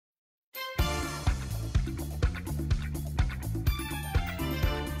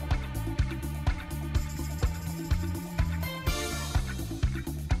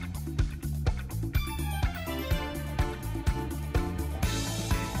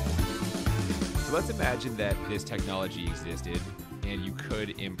So let's imagine that this technology existed and you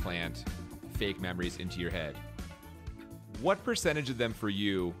could implant fake memories into your head. What percentage of them for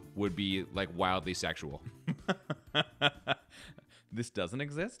you would be like wildly sexual? This doesn't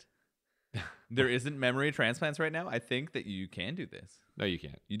exist? There isn't memory transplants right now? I think that you can do this. No, you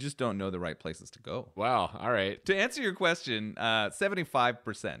can't. You just don't know the right places to go. Wow. All right. To answer your question,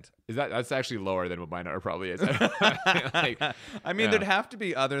 75%. That's actually lower than what mine are probably is. There'd have to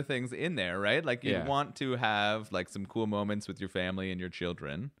be other things in there, right? Like you Yeah. want to have like some cool moments with your family and your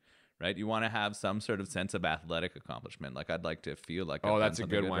children, right? You want to have some sort of sense of athletic accomplishment. Like I'd like to feel like I've done That's a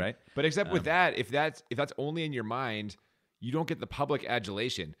something good one. right? But except with that, if that's only in your mind, you don't get the public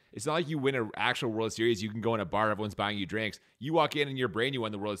adulation. It's not like you win an actual World Series. You can go in a bar, everyone's buying you drinks. You walk in your brain, you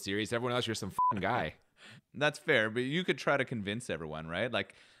won the World Series. Everyone else, you're some fucking guy. That's fair, but you could try to convince everyone, right?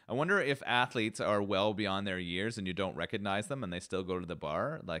 Like, I wonder if athletes are well beyond their years and you don't recognize them and they still go to the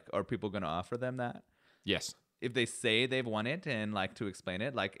bar. Like, are people going to offer them that? Yes. If they say they've won it and like to explain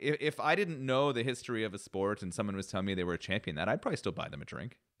it, like if I didn't know the history of a sport and someone was telling me they were a champion, I'd probably still buy them a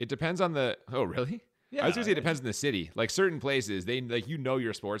drink. It depends on the. Oh, really? Yeah, I was gonna say it depends on the city. Like certain places, they like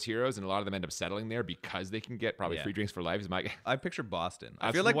your sports heroes, and a lot of them end up settling there because they can get probably free drinks for life. Is my. I picture Boston. I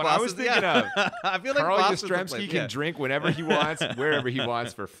That's feel like what I was Boston's- thinking of. I feel like Carl Boston's the Yastrzemski place. can Yeah. drink whenever he wants, wherever he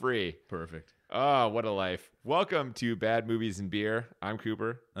wants for free. Perfect. Oh, what a life! Welcome to Bad Movies and Beer. I'm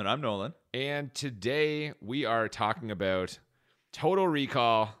Cooper, And I'm Nolan. and today we are talking about Total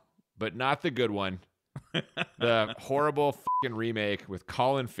Recall, but not the good one. The horrible fucking remake with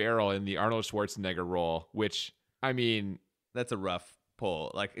Colin Farrell in the Arnold Schwarzenegger role, which, I mean, That's a rough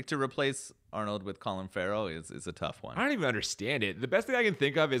pull. Like to replace Arnold with Colin Farrell is a tough one. I don't even understand it. The best thing I can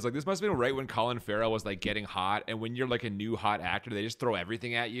think of is like this must have been right when Colin Farrell was like getting hot, and when you're like a new hot actor, they just throw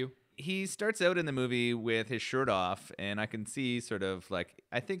everything at you. He starts out in the movie with his shirt off, and I can see sort of like,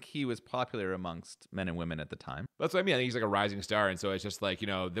 I think he was popular amongst men and women at the time. That's what I mean. I think he's like a rising star, and so it's just like,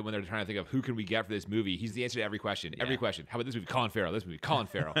 that when they're trying to think of who can we get for this movie, he's the answer to every question. Every question. How about this movie? Colin Farrell. This movie, Colin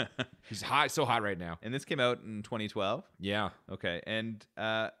Farrell. He's hot, so hot right now. And this came out in 2012. Yeah. Okay. And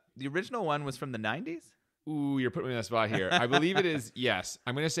the original one was from the 90s? Ooh, you're putting me in a spot here. I believe it is, yes.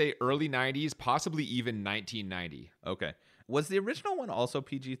 I'm going to say early 90s, possibly even 1990. Okay. Was the original one also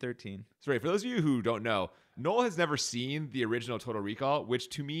PG-13? Sorry, for those of you who don't know, Noel has never seen the original Total Recall, which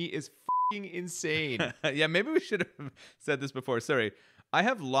to me is fucking insane. Yeah, maybe we should have said this before. Sorry. I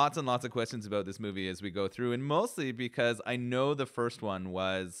have lots and lots of questions about this movie as we go through, and mostly because I know the first one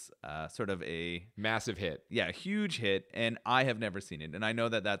was sort of a Massive hit. a huge hit, and I have never seen it. And I know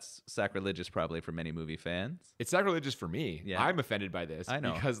that that's sacrilegious probably for many movie fans. It's sacrilegious for me. Yeah. I'm offended by this. I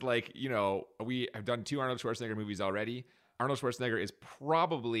know. Because, we have done 2 Arnold Schwarzenegger movies already. Arnold Schwarzenegger is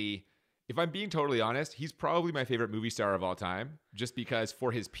probably, if I'm being totally honest, he's probably my favorite movie star of all time, just because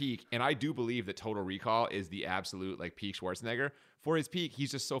for his peak, and I do believe that Total Recall is the absolute peak Schwarzenegger. For his peak,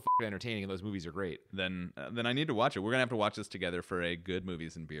 he's just so fucking entertaining, and those movies are great. Then I need to watch it. We're gonna have to watch this together for a good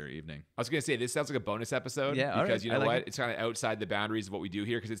movies and beer evening. I was gonna say this sounds like a bonus episode, Yeah, all because right. you know I like what? it. It's kind of outside the boundaries of what we do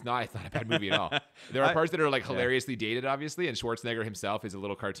here, because it's not a bad movie at all. There are parts that are hilariously dated, obviously, and Schwarzenegger himself is a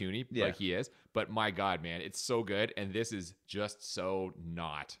little cartoony, like he is. But my God, man, it's so good, and this is just so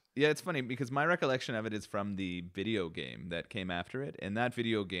not. Yeah, it's funny because my recollection of it is from the video game that came after it, and that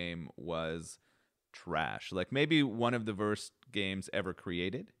video game was trash. Like maybe one of the worst games ever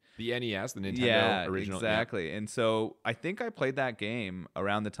created. The NES, the Nintendo original. Exactly. And so I think I played that game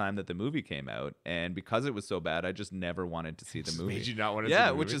around the time that the movie came out, and because it was so bad, I just never wanted to see the movie. Made you not want to see the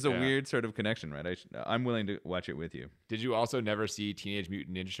movie? which is a weird sort of connection, right? I'm willing to watch it with you. Did you also never see Teenage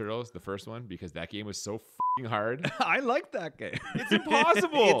Mutant Ninja Turtles, the first one? Because that game was so fucking hard. I like that game. It's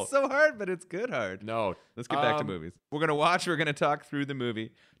impossible. It's so hard, but it's good hard. No. Let's get back to movies. We're going to talk through the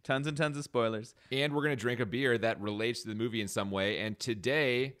movie. Tons and tons of spoilers. And we're going to drink a beer that relates to the movie in some way. And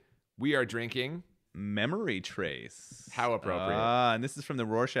today we are drinking Memory Trace. How appropriate. And this is from the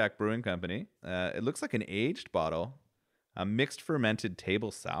Rorschach Brewing Company. It looks like an aged bottle. A mixed fermented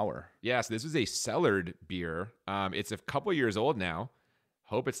table sour. Yeah, so this is a cellared beer. It's a couple years old now.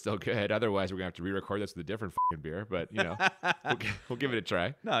 Hope it's still good. Otherwise, we're going to have to re-record this with a different fucking beer. But, we'll give it a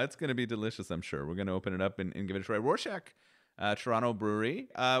try. No, it's going to be delicious, I'm sure. We're going to open it up and give it a try. Rorschach, Toronto Brewery.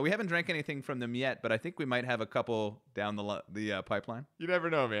 We haven't drank anything from them yet, but I think we might have a couple down the pipeline. You never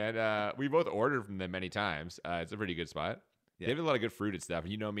know, man. We both ordered from them many times. It's a pretty good spot. Yeah. They have a lot of good fruited stuff.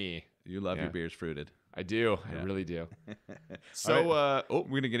 And you know me. You love your beers fruited. I do. Yeah. I really do. So, right. We're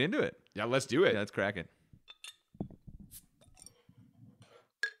going to get into it. Yeah, let's do it. Yeah, let's crack it.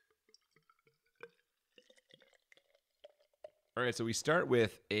 All right, so we start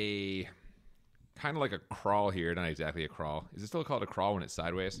with a kind of like a crawl here. Not exactly a crawl. Is it still called a crawl when it's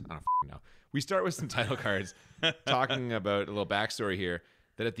sideways? I don't know. We start with some title cards talking about a little backstory here.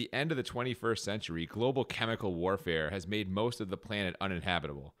 That at the end of the 21st century, global chemical warfare has made most of the planet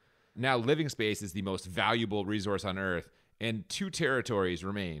uninhabitable. Now, living space is the most valuable resource on Earth, and 2 territories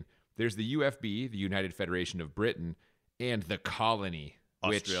remain. There's the UFB, the United Federation of Britain, and the Colony.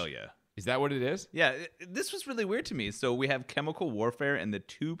 Australia. Is that what it is? Yeah, this was really weird to me. So we have chemical warfare, and the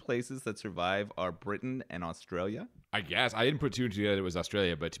 2 places that survive are Britain and Australia. I guess. I didn't put 2 and 2 together. It was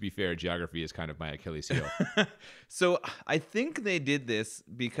Australia, but to be fair, geography is kind of my Achilles heel. So I think they did this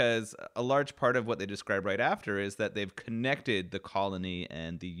because a large part of what they describe right after is that they've connected the Colony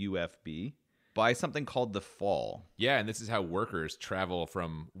and the UFB by something called the Fall. Yeah, and this is how workers travel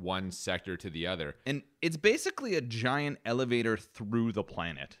from one sector to the other. And it's basically a giant elevator through the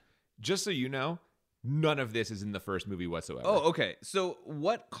planet. Just so you know, none of this is in the first movie whatsoever. Oh, okay. So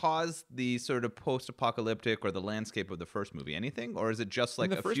what caused the sort of post-apocalyptic or the landscape of the first movie? Anything? Or is it just like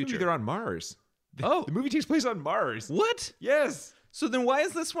in the a first future? movie, they're on Mars. Oh. The movie takes place on Mars. What? Yes. So then why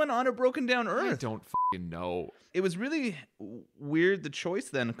is this one on a broken down Earth? I don't fucking know. It was really weird, the choice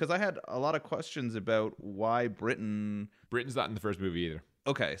then, because I had a lot of questions about why Britain... Britain's not in the first movie either.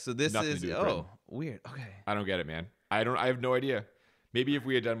 Okay, so this Nothing is... to do with Oh, Britain. weird. Okay. I don't get it, man. I have no idea. Maybe if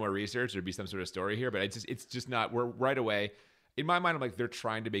we had done more research, there'd be some sort of story here, but it's just not. We're right away. In my mind, I'm like, they're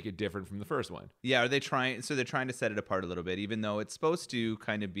trying to make it different from the first one. Yeah, are they trying? So they're trying to set it apart a little bit, even though it's supposed to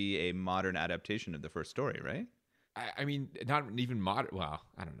kind of be a modern adaptation of the first story, right? I mean, not even modern. Well,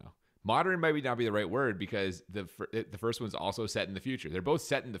 I don't know. Modern might not be the right word because the first one's also set in the future. They're both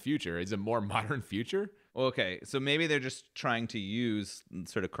set in the future. It's a more modern future. Okay, so maybe they're just trying to use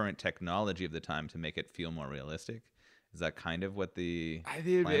sort of current technology of the time to make it feel more realistic. Is that kind of what the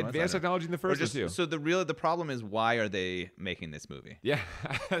advanced technology in the first one too? So the problem is, why are they making this movie? Yeah,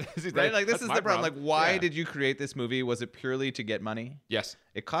 right. Like this is the problem. Like, why did you create this movie? Was it purely to get money? Yes.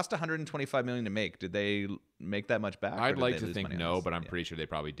 It cost $125 million to make. Did they make that much back? I'd like to think no, but I'm pretty sure they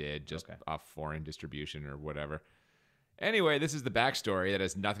probably did, just Okay. off foreign distribution or whatever. Anyway, this is the backstory that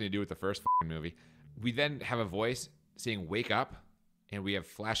has nothing to do with the first movie. We then have a voice saying "Wake up," and we have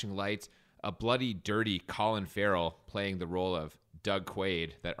flashing lights. A bloody, dirty Colin Farrell playing the role of Doug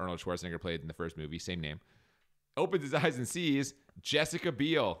Quaid that Arnold Schwarzenegger played in the first movie, same name, opens his eyes and sees Jessica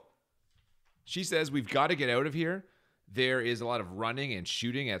Biel. She says, "We've got to get out of here. There is a lot of running and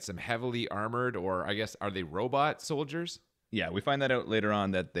shooting at some heavily armored, or I guess, are they robot soldiers?" Yeah, we find that out later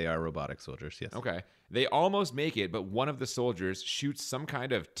on that they are robotic soldiers, yes. Okay. They almost make it, but one of the soldiers shoots some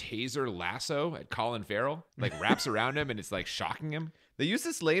kind of taser lasso at Colin Farrell, like wraps around him and it's like shocking him. They use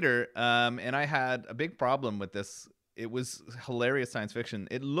this later, and I had a big problem with this. It was hilarious science fiction.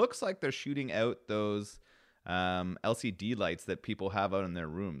 It looks like they're shooting out those LCD lights that people have out in their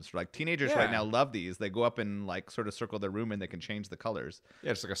rooms. Like teenagers right now love these. They go up and like sort of circle their room and they can change the colors.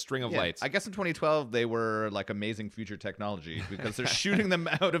 Yeah, it's like a string of lights. I guess in 2012 they were like amazing future technology because they're shooting them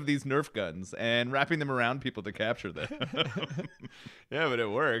out of these Nerf guns and wrapping them around people to capture them. Yeah, but it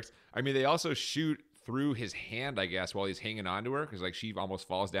works. I mean, they also shoot through his hand, I guess, while he's hanging on to her, because like she almost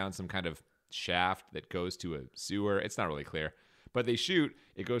falls down some kind of shaft that goes to a sewer. It's not really clear, but they shoot.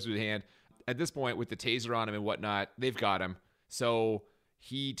 It goes through the hand. At this point, with the taser on him and whatnot, they've got him. So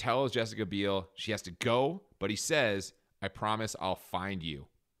he tells Jessica Biel she has to go, but he says, "I promise I'll find you."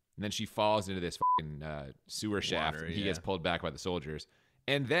 And then she falls into this fucking sewer shaft. Water, and he yeah. gets pulled back by the soldiers.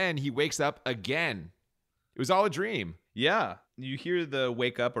 And then he wakes up again. It was all a dream. Yeah. You hear the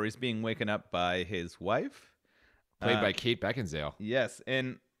wake up, or he's being waken up by his wife. Played by Kate Beckinsale. Yes.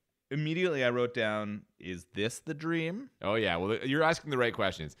 And immediately I wrote down, is this the dream? Oh, yeah. Well, you're asking the right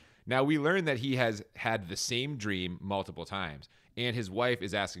questions. Now, we learn that he has had the same dream multiple times, and his wife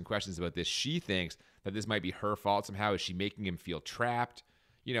is asking questions about this. She thinks that this might be her fault somehow. Is she making him feel trapped?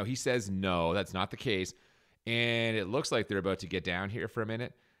 You know, he says, no, that's not the case. And it looks like they're about to get down here for a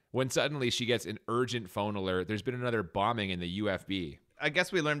minute when suddenly she gets an urgent phone alert. There's been another bombing in the UFB. I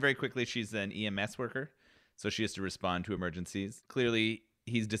guess we learned very quickly she's an EMS worker, so she has to respond to emergencies. Clearly,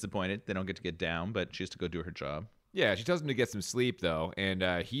 he's disappointed. They don't get down, but she has to go do her job. Yeah, she tells him to get some sleep, though,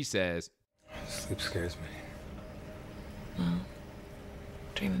 and he says, "Sleep scares me." Well,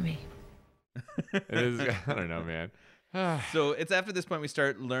 dream of me. I don't know, man. So it's after this point we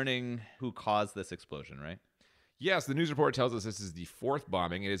start learning who caused this explosion, right? Yes, the news report tells us this is the fourth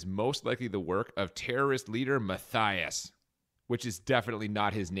bombing. It is most likely the work of terrorist leader Matthias, which is definitely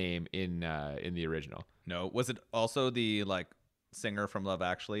not his name in the original. No. Was it also the singer from Love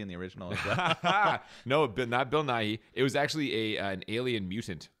Actually in the original as well? No, but not Bill Nighy. It was actually an alien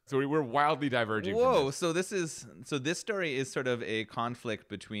mutant. So we were wildly diverging. Whoa! From this. So this story is sort of a conflict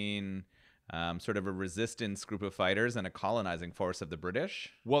between sort of a resistance group of fighters and a colonizing force of the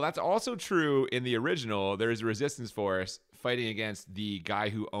British. Well, that's also true in the original. There is a resistance force fighting against the guy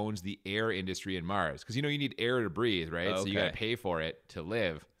who owns the air industry in Mars. Because, you need air to breathe, right? So you got to pay for it to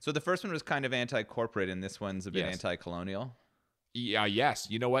live. So the first one was kind of anti-corporate, and this one's a bit anti-colonial. Yeah, yes.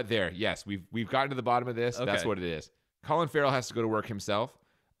 You know what? Yes, we've gotten to the bottom of this. That's what it is. Colin Farrell has to go to work himself.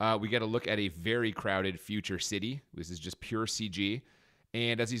 We get a look at a very crowded future city. This is just pure CG.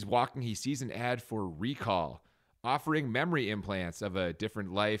 And as he's walking, he sees an ad for Recall, offering memory implants of a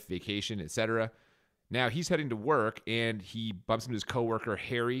different life, vacation, etc. Now, he's heading to work, and he bumps into his coworker,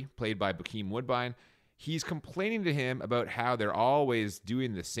 Harry, played by Bokeem Woodbine. He's complaining to him about how they're always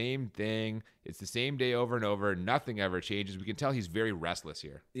doing the same thing. It's the same day over and over. Nothing ever changes. We can tell he's very restless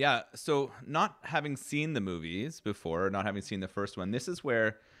here. Yeah, so not having seen the movies before, not having seen the first one, this is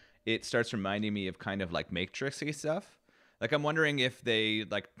where it starts reminding me of kind of like Matrix-y stuff. Like, I'm wondering if they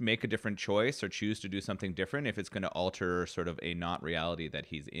like make a different choice or choose to do something different, if it's going to alter sort of a not reality that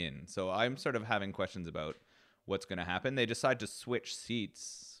he's in. So I'm sort of having questions about what's going to happen. They decide to switch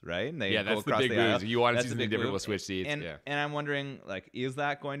seats, right? And they go that's the across big the move. aisle. You want to That's see the something big different, move. we'll switch seats. And I'm wondering, like, is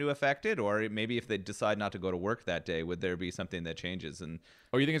that going to affect it? Or maybe if they decide not to go to work that day, would there be something that changes? And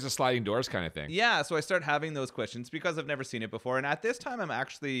you think it's a sliding doors kind of thing? yeah, so I start having those questions because I've never seen it before. And at this time, I'm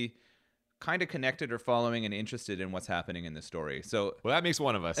actually kind of connected or following and interested in what's happening in the story. So Well, that makes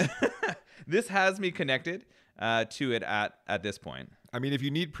one of us. this has me connected to it at this point. I mean, if you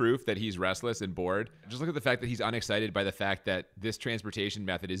need proof that he's restless and bored, just look at the fact that he's unexcited by the fact that this transportation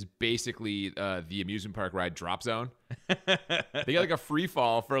method is basically the amusement park ride Drop Zone. They get like a free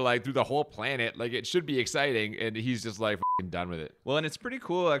fall for like through the whole planet. Like, it should be exciting, and he's just like f***ing done with it. Well, and it's pretty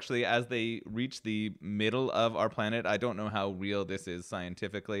cool actually as they reach the middle of our planet. I don't know how real this is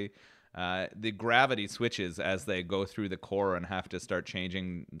scientifically. The gravity switches as they go through the core and have to start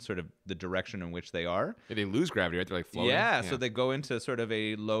changing sort of the direction in which they are. Yeah, they lose gravity, right? They're like floating. Yeah, so they go into sort of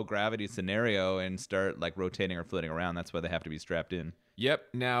a low gravity scenario and start like rotating or floating around. That's why they have to be strapped in. Yep.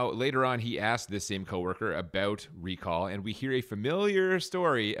 Now, later on, he asked this same coworker about Recall, and we hear a familiar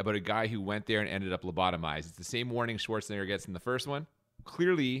story about a guy who went there and ended up lobotomized. It's the same warning Schwarzenegger gets in the first one.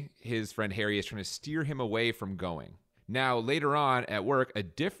 Clearly, his friend Harry is trying to steer him away from going. Now, later on at work, a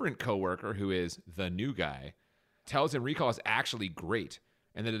different coworker who is the new guy tells him Recall is actually great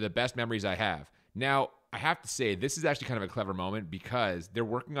and that they're the best memories I have. Now, I have to say, this is actually kind of a clever moment because they're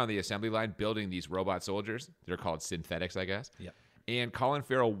working on the assembly line building these robot soldiers. They're called synthetics, I guess. Yep. And Colin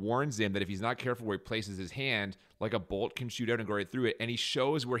Farrell warns him that if he's not careful where he places his hand, like a bolt can shoot out and go right through it. And he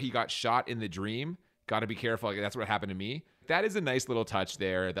shows where he got shot in the dream. Got to be careful. Like, that's what happened to me. That is a nice little touch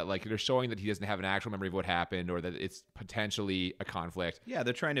there that like they're showing that he doesn't have an actual memory of what happened or that it's potentially a conflict. Yeah,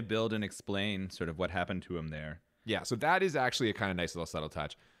 they're trying to build and explain sort of what happened to him there. Yeah, so that is actually a kind of nice little subtle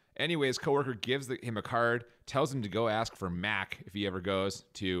touch. Anyways, coworker gives him a card, tells him to go ask for Mac if he ever goes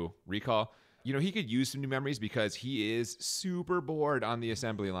to Recall. He could use some new memories because he is super bored on the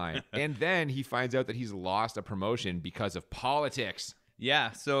assembly line. And then he finds out that he's lost a promotion because of politics.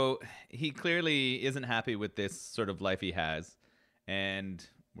 Yeah, so he clearly isn't happy with this sort of life he has. And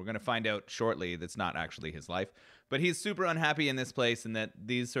we're going to find out shortly that's not actually his life. But he's super unhappy in this place and that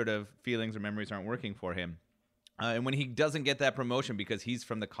these sort of feelings or memories aren't working for him. And when he doesn't get that promotion because he's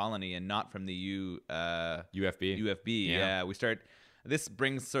from the colony and not from the UFB, yeah, we start... This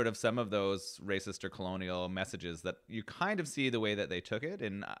brings sort of some of those racist or colonial messages that you kind of see the way that they took it.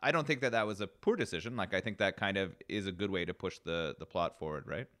 And I don't think that that was a poor decision. Like, I think that kind of is a good way to push the plot forward,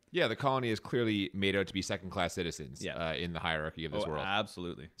 right? Yeah, the colony is clearly made out to be second-class citizens in the hierarchy of this world.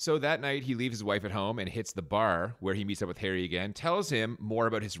 Absolutely. So that night, he leaves his wife at home and hits the bar where he meets up with Harry again, tells him more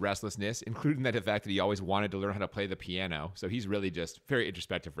about his restlessness, including the fact that he always wanted to learn how to play the piano. So he's really just very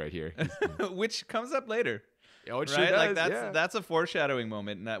introspective right here. Which comes up later. Oh, it right? sure does. Like that's a foreshadowing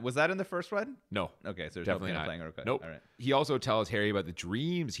moment. Was that in the first one? No. Okay, so there's Definitely no not. playing or cut. Nope. All right. He also tells Harry about the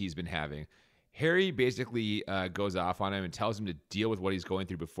dreams he's been having. Harry basically goes off on him and tells him to deal with what he's going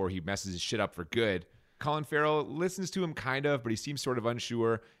through before he messes his shit up for good. Colin Farrell listens to him kind of, but he seems sort of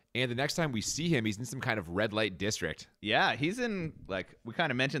unsure. And the next time we see him, he's in some kind of red light district. Yeah, he's in, like, we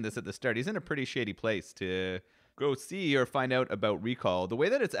kind of mentioned this at the start. He's in a pretty shady place to go see or find out about Recall. The way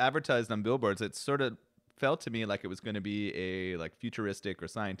that it's advertised on billboards, it's sort of felt to me like it was going to be a like futuristic or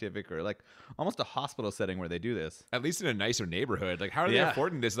scientific or like almost a hospital setting where they do this. At least in a nicer neighborhood. Like, how are they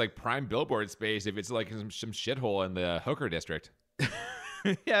affording this like prime billboard space if it's like some shithole in the hooker district?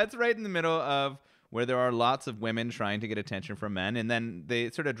 Yeah, it's right in the middle of where there are lots of women trying to get attention from men, and then they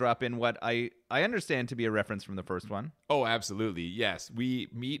sort of drop in what I understand to be a reference from the first one. Oh, absolutely. Yes. We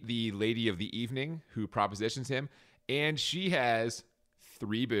meet the lady of the evening who propositions him, and she has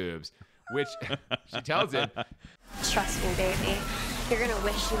 3 boobs. which she tells him, Trust me, baby. You're gonna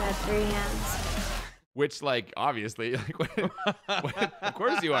wish you had 3 hands. which, like, obviously, like, of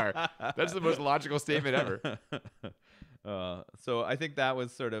course you are. That's the most logical statement ever. So I think that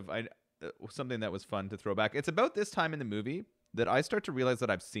was sort of something that was fun to throw back. It's about this time in the movie that I start to realize that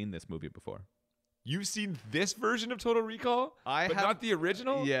I've seen this movie before. You've seen this version of Total Recall, but not the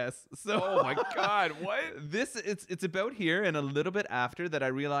original? Yes. So Oh my God! What? It's about here and a little bit after that I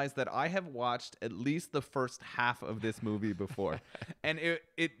realized that I have watched at least the first half of this movie before, and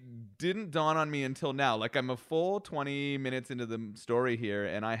it didn't dawn on me until now. Like I'm a full 20 minutes into the story here,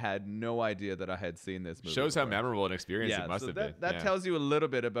 and I had no idea that I had seen this movie. Shows before. how memorable an experience it must have been. That tells you a little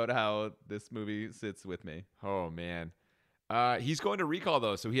bit about how this movie sits with me. Oh man. He's going to recall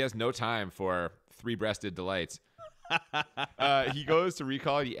though, so he has no time for three-breasted delights. He goes to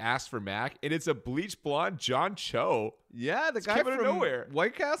recall and he asks for Mac, and it's a bleach blonde John Cho. Yeah, the guy came out from of nowhere.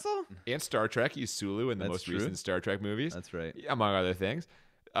 White Castle. And Star Trek. He's Sulu in the most recent Star Trek movies. That's right. Among other things.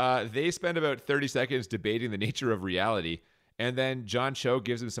 They spend about 30 seconds debating the nature of reality, and then John Cho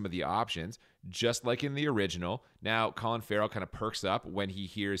gives him some of the options, just like in the original. Now, Colin Farrell kind of perks up when he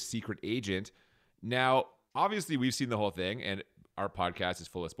hears secret agent. Now, obviously, we've seen the whole thing, and our podcast is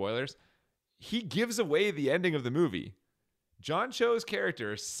full of spoilers. He gives away the ending of the movie. John Cho's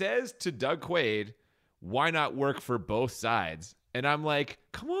character says to Doug Quaid, "Why not work for both sides?" And I'm like,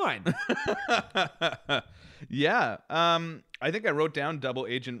 come on. Yeah. I think I wrote down double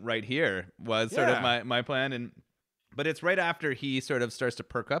agent right here was sort of my plan. But it's right after he sort of starts to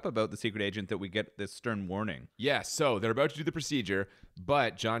perk up about the secret agent that we get this stern warning. Yeah, so they're about to do the procedure,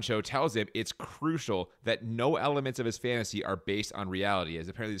 but John Cho tells him it's crucial that no elements of his fantasy are based on reality, as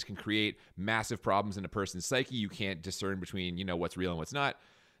apparently this can create massive problems in a person's psyche. You can't discern between, what's real and what's not.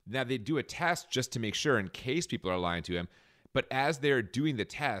 Now, they do a test just to make sure in case people are lying to him. But as they're doing the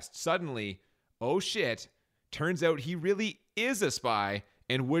test, suddenly, oh shit, turns out he really is a spy.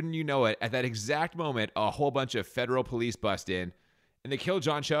 And wouldn't you know it, at that exact moment, a whole bunch of federal police bust in and they kill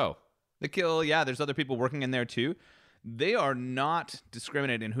John Cho. There's other people working in there too. They are not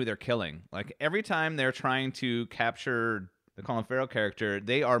discriminating in who they're killing. Like every time they're trying to capture the Colin Farrell character,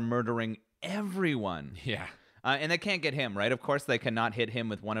 they are murdering everyone. Yeah. And they can't get him, right? Of course, they cannot hit him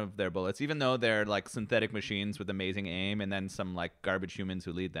with one of their bullets, even though they're like synthetic machines with amazing aim and then some like garbage humans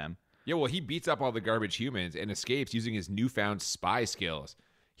who lead them. Yeah, well, he beats up all the garbage humans and escapes using his newfound spy skills.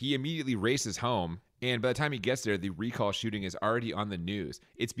 He immediately races home, and by the time he gets there, the recall shooting is already on the news.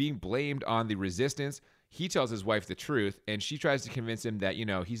 It's being blamed on the resistance. He tells his wife the truth, and she tries to convince him that,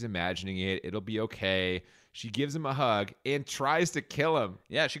 he's imagining it. It'll be okay. She gives him a hug and tries to kill him.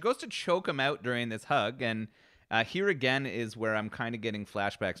 Yeah, she goes to choke him out during this hug, and here again is where I'm kind of getting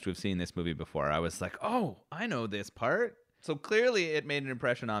flashbacks to have seen this movie before. I was like, oh, I know this part. So clearly it made an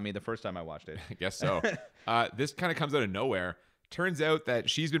impression on me the first time I watched it. I guess so. This kind of comes out of nowhere. Turns out that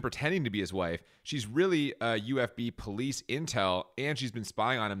she's been pretending to be his wife. She's really UFB police intel, and she's been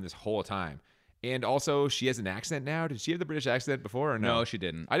spying on him this whole time. And also, she has an accent now. Did she have the British accent before or no? No, she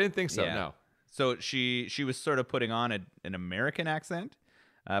didn't. I didn't think so, Yeah. no. So she was sort of putting on an American accent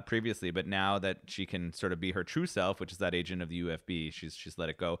previously, but now that she can sort of be her true self, which is that agent of the UFB, she's let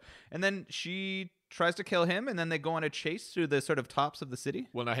it go. And then she tries to kill him, and then they go on a chase through the sort of tops of the city.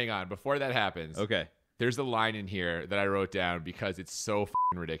 Well, now hang on. Before that happens, Okay. there's a line in here that I wrote down because it's so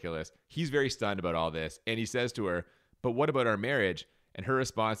f***ing ridiculous. He's very stunned about all this, and he says to her, "But what about our marriage?" And her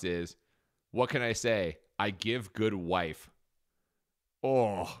response is, "What can I say? I give good wife."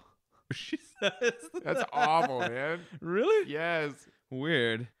 Oh, She says that's awful, man. Really? Yes.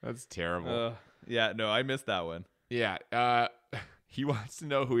 Weird. That's terrible. Yeah, no, I missed that one. Yeah. He wants to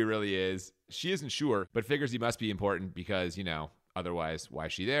know who he really is. She isn't sure, but figures he must be important because, otherwise, why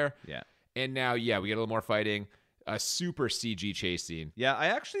is she there? Yeah. And now, we get a little more fighting. A super CG chase scene. Yeah, I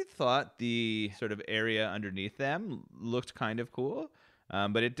actually thought the sort of area underneath them looked kind of cool,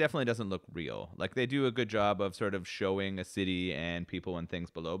 but it definitely doesn't look real. Like they do a good job of sort of showing a city and people and things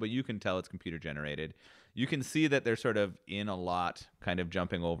below, but you can tell it's computer generated. You can see that they're sort of in a lot, kind of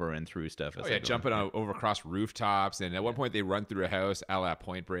jumping over and through stuff. Oh, yeah, jumping over across rooftops. And at one point, they run through a house a la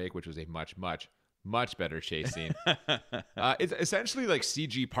Point Break, which was a much, much, much better chase scene. It's essentially like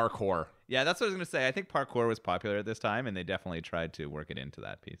CG parkour. Yeah, that's what I was going to say. I think parkour was popular at this time, and they definitely tried to work it into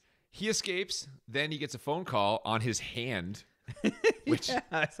that piece. He escapes. Then he gets a phone call on his hand, which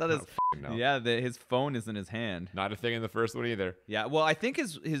I saw this. no. Yeah, his phone is in his hand. Not a thing in the first one either. Yeah, well, I think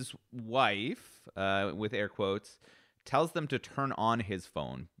his wife, with air quotes, tells them to turn on his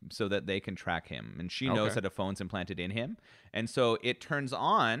phone so that they can track him. And she knows that a phone's implanted in him. And so it turns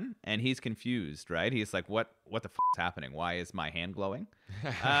on and he's confused, right? He's like, what the f*** is happening? Why is my hand glowing?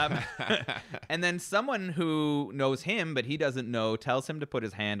 And then someone who knows him, but he doesn't know, tells him to put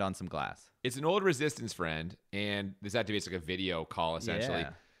his hand on some glass. It's an old Resistance friend, and this activates like a video call, essentially.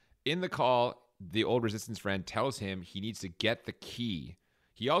 Yeah. In the call, the old Resistance friend tells him he needs to get the key.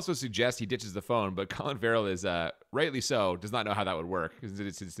 He also suggests he ditches the phone, but Colin Farrell is, rightly so, does not know how that would work because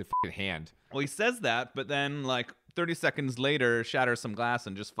it's a fucking hand. Well, he says that, but then like 30 seconds later, shatters some glass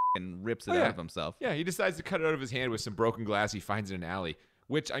and just fucking rips it out of himself. Yeah, he decides to cut it out of his hand with some broken glass he finds in an alley.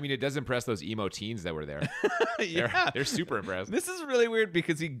 Which, I mean, it does impress those emo teens that were there. They're super impressed. This is really weird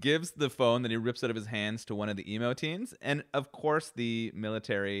because he gives the phone that he rips out of his hands to one of the emo teens. And, of course, the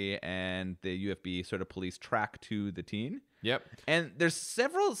military and the UFB sort of police track to the teen. Yep. And there's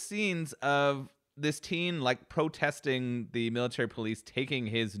several scenes of this teen, like, protesting the military police taking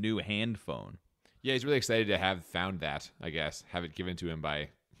his new hand phone. Yeah, he's really excited to have found that, I guess. Have it given to him by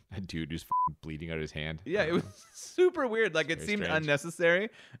a dude who's bleeding out his hand. Yeah, it was super weird. Like, it seemed strange. unnecessary.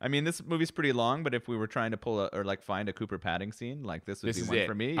 I mean, this movie's pretty long, but if we were trying to pull find a Cooper padding scene, like, this would be one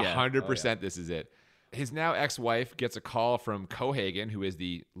for me. Yeah. 100% this is it. His now ex-wife gets a call from Cohagen, who is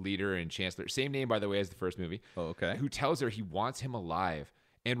the leader and chancellor. Same name, by the way, as the first movie. Oh, okay. Who tells her he wants him alive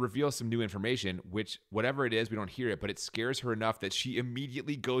and reveals some new information, which, whatever it is, we don't hear it, but it scares her enough that she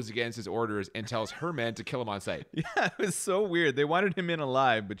immediately goes against his orders and tells her men to kill him on sight. Yeah, it was so weird. They wanted him in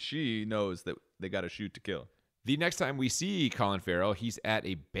alive, but she knows that they got to shoot to kill. The next time we see Colin Farrell, he's at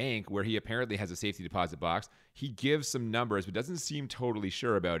a bank where he apparently has a safety deposit box. He gives some numbers, but doesn't seem totally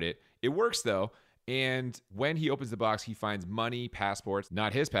sure about it. It works, though. And when he opens the box, he finds money, passports,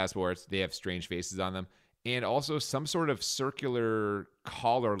 not his passports. They have strange faces on them. And also some sort of circular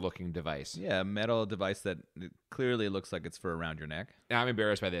collar-looking device. Yeah, a metal device that clearly looks like it's for around your neck. Now, I'm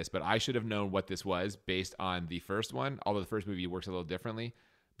embarrassed by this, but I should have known what this was based on the first one, although the first movie works a little differently.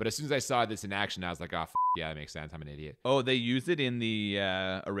 But as soon as I saw this in action, I was like, oh, yeah, that makes sense. I'm an idiot. Oh, they used it in the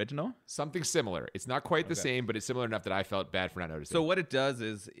original? Something similar. It's not quite the same, but it's similar enough that I felt bad for not noticing. So what it does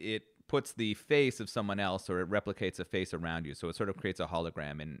is it puts the face of someone else, or it replicates a face around you. So it sort of creates a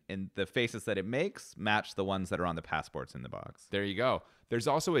hologram, and the faces that it makes match the ones that are on the passports in the box. There you go. There's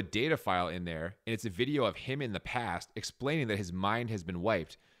also a data file in there, and it's a video of him in the past explaining that his mind has been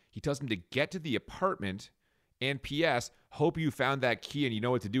wiped. He tells him to get to the apartment, and P.S., hope you found that key and you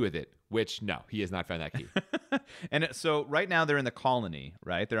know what to do with it, which, no, he has not found that key. And so right now they're in the colony,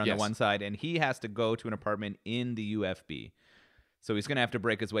 right? They're on the Yes. one side, and he has to go to an apartment in the UFB. So he's going to have to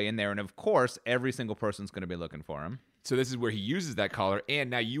break his way in there. And of course, every single person's going to be looking for him. So this is where he uses that collar. And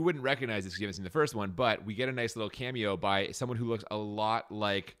now you wouldn't recognize this because you haven't seen the first one, but we get a nice little cameo by someone who looks a lot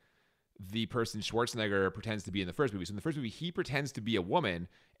like the person Schwarzenegger pretends to be in the first movie. So in the first movie, he pretends to be a woman.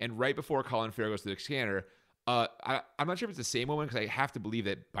 And right before Colin Farrell goes to the scanner, I'm not sure if it's the same woman because I have to believe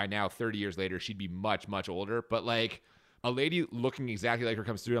that by now, 30 years later, she'd be much, much older. But like a lady looking exactly like her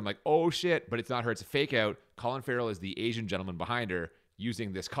comes through. I'm like, oh shit, but it's not her. It's a fake out. Colin Farrell is the Asian gentleman behind her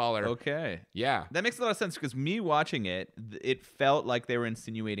using this collar. Okay. Yeah. That makes a lot of sense because me watching it, it felt like they were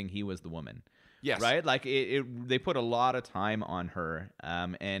insinuating he was the woman. Yes. Right? Like they put a lot of time on her.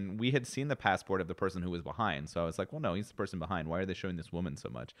 And we had seen the passport of the person who was behind. So I was like, well, no, he's the person behind. Why are they showing this woman so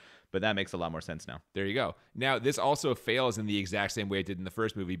much? But that makes a lot more sense now. There you go. Now, this also fails in the exact same way it did in the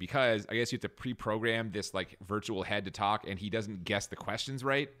first movie because I guess you have to pre-program this like virtual head to talk and he doesn't guess the questions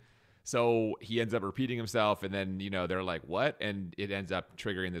right. So he ends up repeating himself and then, they're like, what? And it ends up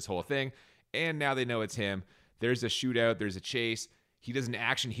triggering this whole thing. And now they know it's him. There's a shootout. There's a chase. He does an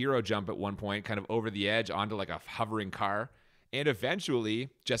action hero jump at one point, kind of over the edge onto like a hovering car. And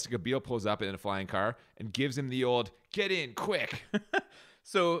eventually, Jessica Biel pulls up in a flying car and gives him the old, get in, quick.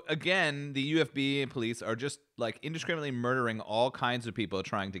 So again, the UFB and police are just like indiscriminately murdering all kinds of people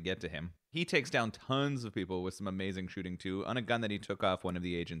trying to get to him. He takes down tons of people with some amazing shooting too on a gun that he took off one of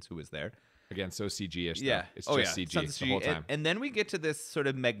the agents who was there. Again, so CG-ish. Yeah. It's just CG the whole time. And then we get to this sort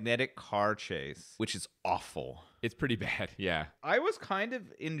of magnetic car chase, which is awful. It's pretty bad, yeah. I was kind of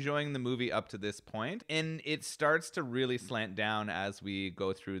enjoying the movie up to this point, and it starts to really slant down as we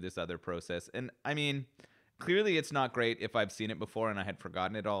go through this other process. And I mean, clearly it's not great if I've seen it before and I had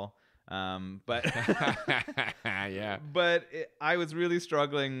forgotten it all. But yeah. But I was really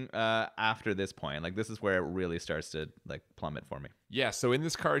struggling after this point. Like, this is where it really starts to like plummet for me. Yeah, so in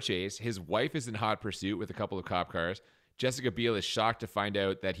this car chase, his wife is in hot pursuit with a couple of cop cars. Jessica Biel is shocked to find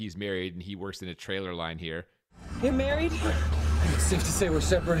out that he's married and he works in a trailer line here. You're married? It's safe to say we're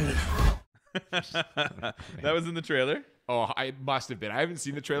separated. That was in the trailer? Oh, I must have been. I haven't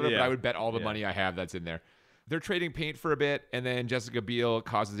seen the trailer, Yeah. but I would bet all the money I have that's in there. They're trading paint for a bit, and then Jessica Biel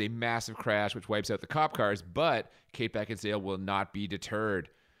causes a massive crash, which wipes out the cop cars, but Kate Beckinsale will not be deterred.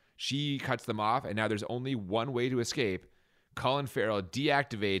 She cuts them off, and now there's only one way to escape. Colin Farrell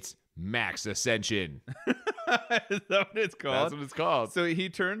deactivates Max Ascension. Is that what it's called? That's what it's called. So he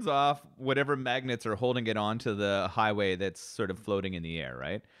turns off whatever magnets are holding it onto the highway that's sort of floating in the air,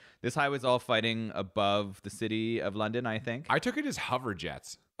 right? This highway's all fighting above the city of London, I think. I took it as hover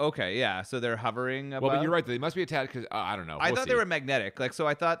jets. Okay, yeah. So they're hovering above. Well, but you're right. They must be attached because, I don't know. I We'll thought see. they were magnetic. Like, so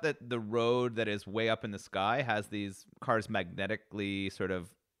I thought that the road that is way up in the sky has these cars magnetically sort of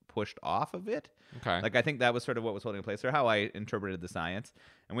pushed off of it. Okay. Like, I think that was sort of what was holding in place, or how I interpreted the science.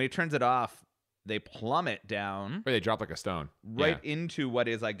 And when he turns it off, they plummet down Or they drop like a stone. right Yeah. into what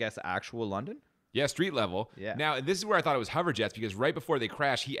is, I guess, actual London. Yeah, street level. Yeah. Now, this is where I thought it was hover jets because right before they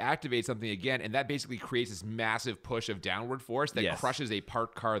crash, he activates something again, and that basically creates this massive push of downward force that Yes. crushes a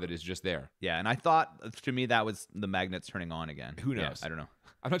parked car that is just there. Yeah, and I thought, to me, that was the magnets turning on again. Who Yeah, knows? I don't know.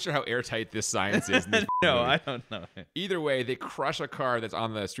 I'm not sure how airtight this science is. In this No, movie. I don't know. Either way, they crush a car that's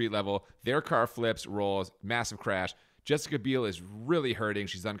on the street level. Their car flips, rolls, massive crash. Jessica Biel is really hurting.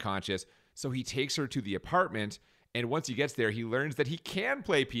 She's unconscious. So he takes her to the apartment, and once he gets there, he learns that he can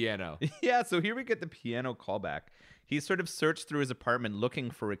play piano. Yeah, so here we get the piano callback. He sort of searched through his apartment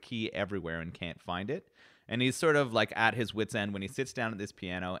looking for a key everywhere and can't find it. And he's sort of like at his wit's end when he sits down at this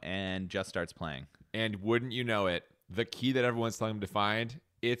piano and just starts playing. And wouldn't you know it, the key that everyone's telling him to find,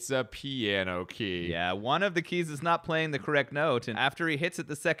 it's a piano key. Yeah, one of the keys is not playing the correct note. And after he hits it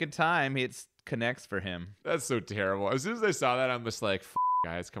the second time, it connects for him. That's so terrible. As soon as I saw that, I'm just like,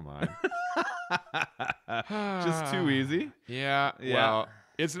 guys, come on. Just too easy. Yeah, Yeah. well,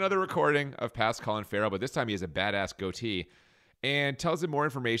 it's another recording of past Colin Farrell, but this time he has a badass goatee and tells him more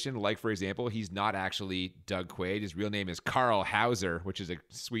information. Like, for example, he's not actually Doug Quaid. His real name is Carl Hauser, which is a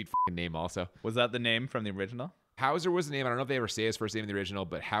sweet name also. Was that the name from the original? Hauser was the name. I don't know if they ever say his first name in the original,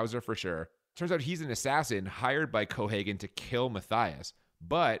 but Hauser for sure. Turns out he's an assassin hired by Cohagen to kill Matthias.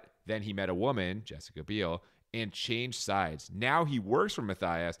 But then he met a woman, Jessica Biel, and changed sides. Now he works for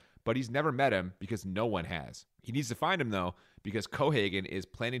Matthias, but he's never met him because no one has. He needs to find him, though, because Cohagen is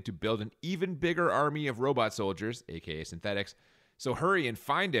planning to build an even bigger army of robot soldiers, aka synthetics. So hurry and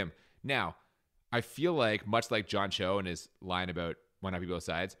find him. Now, I feel like, much like John Cho and his line about why not be both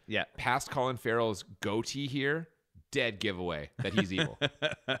sides, Yeah. past Colin Farrell's goatee here, dead giveaway that he's evil.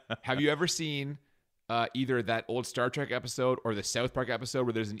 Have you ever seen either that old Star Trek episode or the South Park episode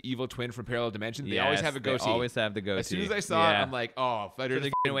where there's an evil twin from parallel dimension? They always have a goatee. They always have the goatee. As soon as I saw it, I'm like, oh, So there's they're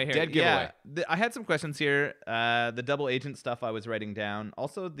a getting away here. dead giveaway. Yeah, I had some questions here. The double agent stuff I was writing down.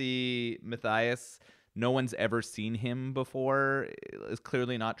 Also, the Matthias, no one's ever seen him before, is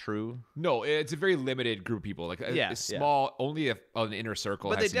clearly not true. No, it's a very limited group of people. Like Yeah, a small, only an inner circle.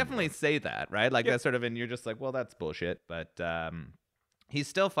 But has they seen him definitely before. say that, right? Like Yep. that's sort of, and you're just like, well, that's bullshit. But he's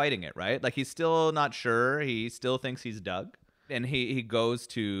still fighting it, right? Like he's still not sure. He still thinks he's Doug. And he goes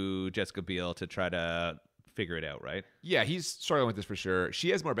to Jessica Biel to try to figure it out, right? Yeah, he's struggling with this for sure. She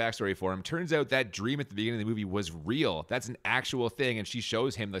has more backstory for him. Turns out that dream at the beginning of the movie was real. That's an actual thing. And she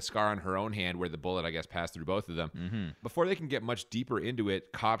shows him the scar on her own hand where the bullet, I guess, passed through both of them. Mm-hmm. Before they can get much deeper into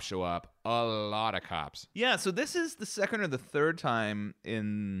it, cops show up. A lot of cops. Yeah, so this is the second or the third time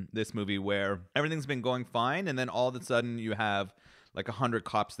in this movie where everything's been going fine, and then all of a sudden you have like 100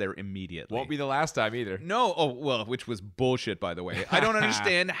 cops there immediately. Won't be the last time either. No, oh, well, which was bullshit, by the way. I don't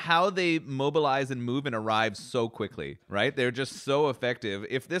understand how they mobilize and move and arrive so quickly, right? They're just so effective.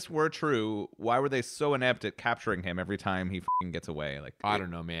 If this were true, why were they so inept at capturing him every time he f***ing gets away? Like, I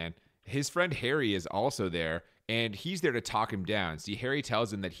don't know, man. His friend Harry is also there, and he's there to talk him down. See, Harry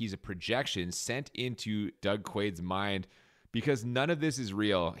tells him that he's a projection sent into Doug Quaid's mind because none of this is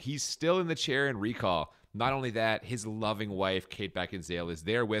real. He's still in the chair in Recall. Not only that, his loving wife, Kate Beckinsale, is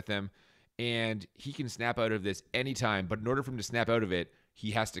there with him, and he can snap out of this anytime. But in order for him to snap out of it,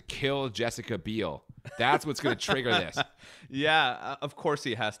 he has to kill Jessica Biel. That's what's going to trigger this. Yeah, of course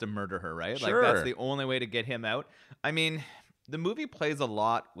he has to murder her, right? Sure. Like, that's the only way to get him out. I mean, the movie plays a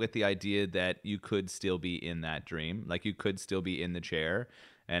lot with the idea that you could still be in that dream. Like, you could still be in the chair.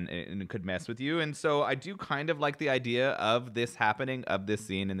 And it could mess with you. And so I do kind of like the idea of this happening, of this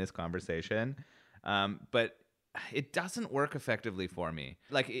scene in this conversation. But it doesn't work effectively for me.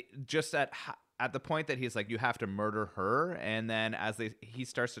 Like, just at the point that he's like, you have to murder her. And then as he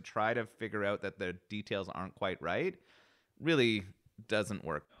starts to try to figure out that the details aren't quite right, really doesn't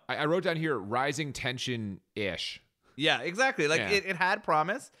work. I wrote down here, rising tension-ish. Yeah, exactly. Like, Yeah. it had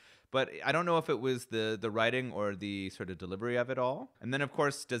promise. But I don't know if it was the writing or the sort of delivery of it all. And then, of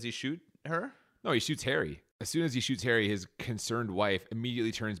course, does he shoot her? No, he shoots Harry. As soon as he shoots Harry, his concerned wife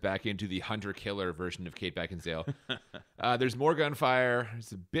immediately turns back into the hunter-killer version of Kate Beckinsale. There's more gunfire.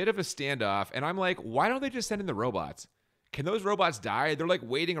 There's a bit of a standoff. And I'm like, why don't they just send in the robots? Can those robots die? They're like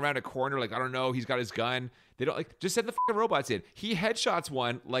waiting around a corner, like, I don't know, he's got his gun. They don't like, just send the fucking robots in. He headshots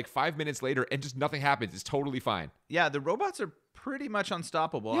one like 5 minutes later and just nothing happens. It's totally fine. Yeah, the robots are pretty much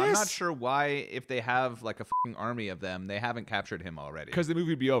unstoppable. Yes. I'm not sure why, if they have like a fucking army of them, they haven't captured him already. Because the movie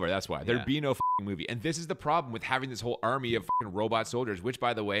would be over. That's why. There'd Yeah. be no fucking movie. And this is the problem with having this whole army of fucking robot soldiers, which,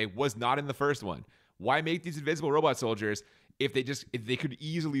 by the way, was not in the first one. Why make these invincible robot soldiers if they could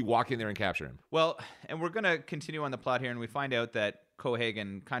easily walk in there and capture him? Well, and we're going to continue on the plot here, and we find out that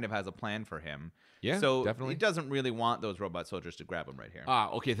Cohagen kind of has a plan for him. Yeah, so definitely. he doesn't really want those robot soldiers to grab him right here.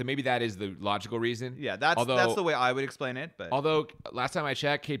 Okay, so maybe that is the logical reason. Yeah, that's the way I would explain it. But although last time I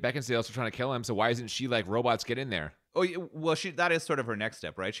checked, Kate Beckinsale's still trying to kill him, so why isn't she like, robots get in there? oh, well, that is sort of her next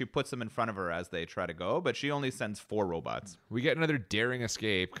step, right? She puts them in front of her as they try to go, but she only sends 4 robots. We get another daring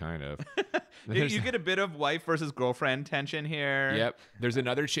escape, kind of. You get a bit of wife versus girlfriend tension here. Yep. There's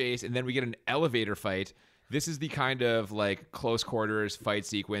another chase, and then we get an elevator fight. This is the kind of like close quarters fight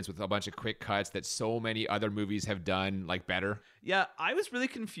sequence with a bunch of quick cuts that so many other movies have done like better. Yeah, I was really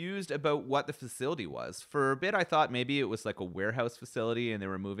confused about what the facility was. For a bit, I thought maybe it was like a warehouse facility and they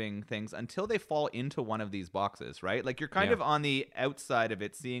were moving things until they fall into one of these boxes, right? Like you're kind of on the outside of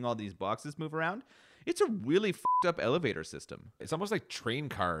it, seeing all these boxes move around. It's a really fucked up elevator system. It's almost like train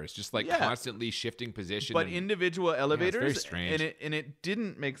cars, just like constantly shifting position. But individual elevators, very strange. And it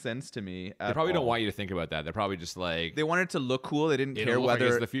didn't make sense to me. They probably don't want you to think about that. They're probably just like, they wanted it to look cool. They didn't care look like whether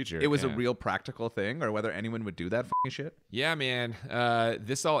it's the future. it was a Yeah. real practical thing or whether anyone would do that fucking shit. yeah, man.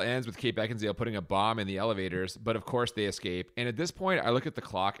 This all ends with Kate Beckinsale putting a bomb in the elevators, but of course they escape. And at this point, I look at the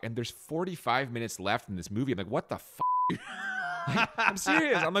clock, and there's 45 minutes left in this movie. I'm like, what the fuck? I'm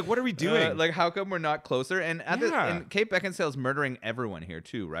serious. I'm like, what are we doing? Like, how come we're not closer? And Yeah. and Kate Beckinsale's murdering everyone here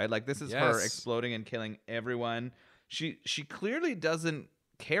too, right? Like, this is her Yes. exploding and killing everyone. She clearly doesn't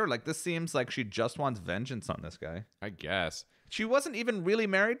care. Like, this seems like she just wants vengeance on this guy. I guess. She wasn't even really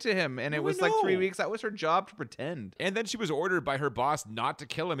married to him, and it No, I was like 3 know. weeks. That was her job to pretend. And then she was ordered by her boss not to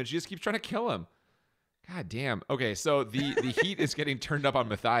kill him, and she just keeps trying to kill him. God damn. Okay, so the heat is getting turned up on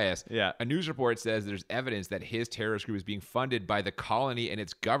Matthias. Yeah. A news report says there's evidence that his terrorist group is being funded by the colony and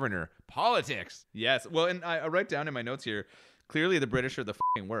its governor. Politics. Yes. Well, and I write down in my notes here, clearly the British are the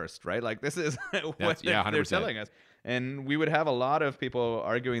fucking worst, right? Like, this is what yeah, they're 100%. telling us. And we would have a lot of people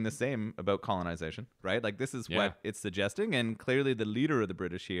arguing the same about colonization, right? Like, this is what it's suggesting. And clearly the leader of the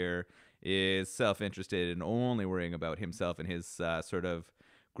British here is self-interested and only worrying about himself and his sort of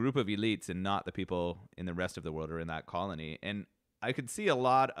group of elites and not the people in the rest of the world or in that colony. And I could see a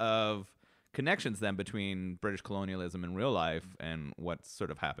lot of connections then between British colonialism in real life and what sort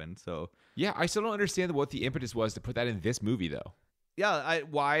of happened. So Yeah, I still don't understand what the impetus was to put that in this movie, though. yeah,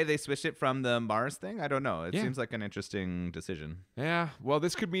 why they switched it from the Mars thing, I don't know. It Yeah. seems like an interesting decision. Yeah, well,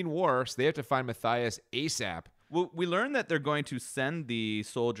 this could mean war, so they have to find Matthias ASAP. Well, we learned that they're going to send the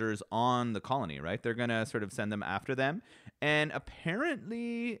soldiers on the colony, right? They're going to sort of send them after them. And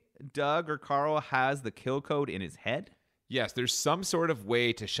apparently Doug or Carl has the kill code in his head. Yes, there's some sort of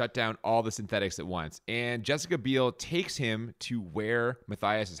way to shut down all the synthetics at once. And Jessica Biel takes him to where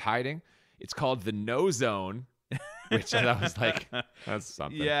Matthias is hiding. It's called the No Zone, which I thought was like, that's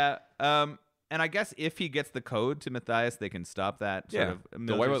something. Yeah. And I guess if he gets the code to Matthias, they can stop that sort of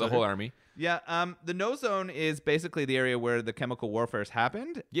They'll wipe out the whole army. Yeah. The no zone is basically the area where the chemical warfare has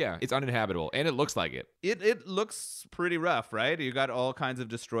happened. Yeah, it's uninhabitable, and it looks like it. It looks pretty rough, right? You got all kinds of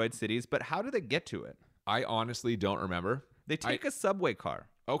destroyed cities, but how do they get to it? I honestly don't remember. They take a subway car.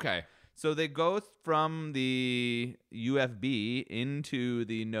 Okay. So they go from the UFB into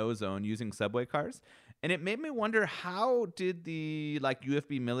the no zone using subway cars. And it made me wonder, how did the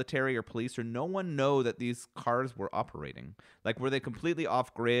UFB military or police or no one know that these cars were operating? Like, were they completely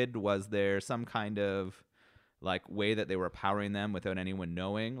off grid? Was there some kind of way that they were powering them without anyone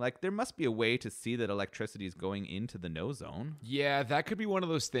knowing? Like, there must be a way to see that electricity is going into the no zone. Yeah, that could be one of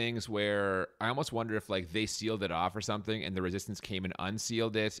those things where I almost wonder if they sealed it off or something, and the resistance came and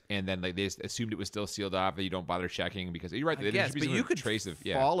unsealed it, and then they just assumed it was still sealed off, that you don't bother checking because you're right. There Yes, should be but some you could trace of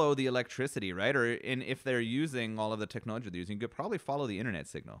follow the electricity, right? And if they're using all of the technology they're using, you could probably follow the internet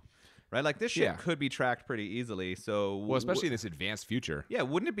signal, right? Like, this shit could be tracked pretty easily. So, well, especially in this advanced future. Yeah,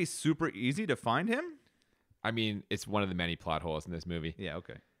 wouldn't it be super easy to find him? I mean, it's one of the many plot holes in this movie. Yeah,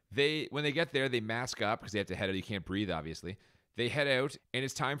 okay. When they get there, they mask up because they have to head out. You can't breathe, obviously. They head out, and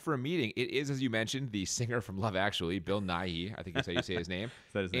it's time for a meeting. It is, as you mentioned, the singer from Love Actually, Bill Nighy. I think that's how you say his name.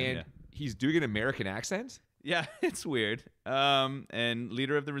 That his name, and he's doing an American accent. Yeah, it's weird. And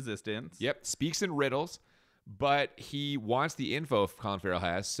leader of the resistance. Yep, speaks in riddles, but he wants the info Colin Farrell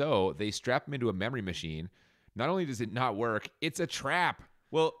has, so they strap him into a memory machine. Not only does it not work, it's a trap.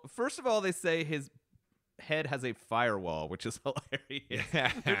 Well, first of all, they say his head has a firewall, which is hilarious.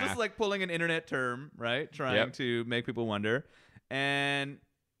 They're just like pulling an internet term, right? Trying to make people wonder. And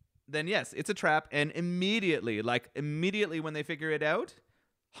then, yes, it's a trap. And immediately when they figure it out,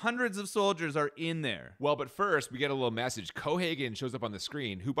 hundreds of soldiers are in there. Well, but first, we get a little message. Cohagen shows up on the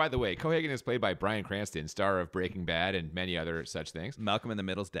screen, who, by the way, Cohagen is played by Bryan Cranston, star of Breaking Bad and many other such things. Malcolm in the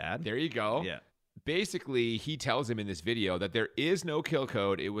Middle's dad. There you go. Yeah. Basically, he tells him in this video that there is no kill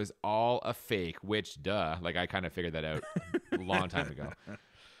code. It was all a fake, which, duh. Like, I kind of figured that out a long time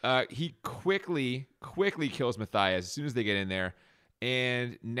ago. He quickly kills Matthias as soon as they get in there.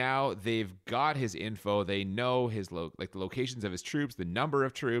 And now they've got his info. They know his the locations of his troops, the number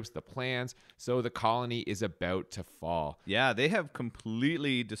of troops, the plans. So the colony is about to fall. Yeah, they have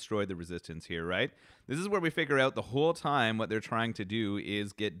completely destroyed the resistance here, right? This is where we figure out the whole time what they're trying to do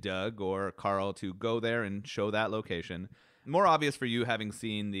is get Doug or Carl to go there and show that location. More obvious for you having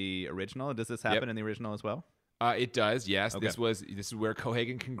seen the original. Does this happen in the original as well? It does, yes. Okay. This is where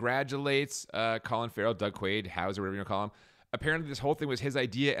Cohagen congratulates Colin Farrell, Doug Quaid, Hauser, whatever you call him. Apparently, this whole thing was his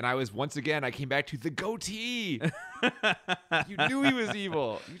idea, and I came back to the goatee. You knew he was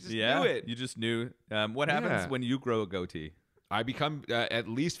evil. You just knew it. You just knew. What happens when you grow a goatee? I become at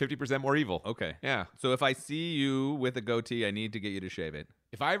least 50% more evil. Okay. Yeah. So if I see you with a goatee, I need to get you to shave it.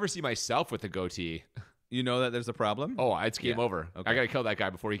 If I ever see myself with a goatee... You know that there's a problem? Oh, it's game over. Okay. I got to kill that guy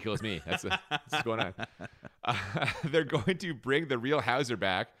before he kills me. That's what's going on. They're going to bring the real Hauser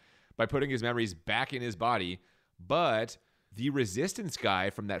back by putting his memories back in his body, but... the resistance guy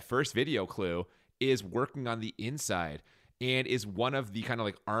from that first video clue is working on the inside and is one of the kind of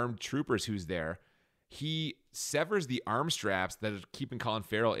like armed troopers who's there. He severs the arm straps that are keeping Colin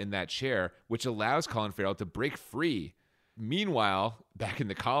Farrell in that chair, which allows Colin Farrell to break free. Meanwhile, back in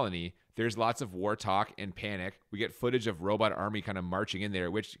the colony, there's lots of war talk and panic. We get footage of Robot Army kind of marching in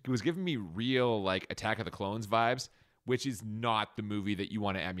there, which was giving me real like Attack of the Clones vibes, which is not the movie that you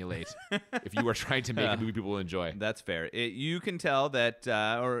want to emulate if you are trying to make a movie people will enjoy. That's fair. You can tell that,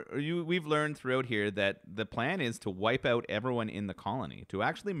 we've learned throughout here that the plan is to wipe out everyone in the colony, to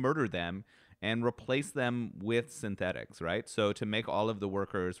actually murder them and replace them with synthetics, right? So to make all of the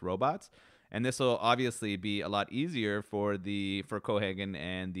workers robots. And this will obviously be a lot easier for Cohagen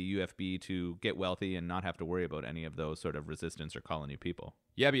and the UFB to get wealthy and not have to worry about any of those sort of resistance or colony people.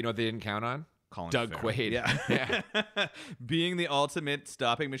 Yeah, but you know what they didn't count on? Doug Quaid. Yeah. Being the ultimate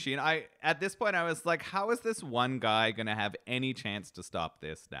stopping machine. At this point, I was like, how is this one guy going to have any chance to stop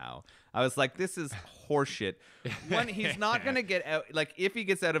this now? I was like, this is horseshit. One, he's not going to get out. Like, if he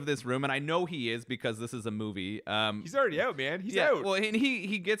gets out of this room, and I know he is because this is a movie. He's already out, man. He's out. Well, and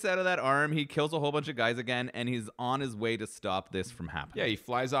he gets out of that arm. He kills a whole bunch of guys again, and he's on his way to stop this from happening. Yeah, he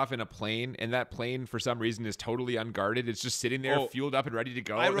flies off in a plane, and that plane, for some reason, is totally unguarded. It's just sitting there, fueled up and ready to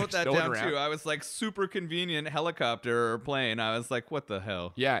go. I wrote that down, too. I was like, super convenient helicopter or plane. I was like, what the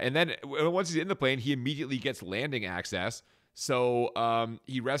hell? Yeah, and then once he's in the plane, he immediately gets landing access. So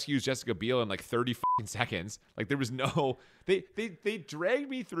he rescues Jessica Biel in like 30 fucking seconds. Like there was no... They dragged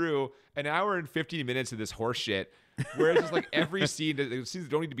me through an hour and 15 minutes of this horse shit where it's just like every scene, the scenes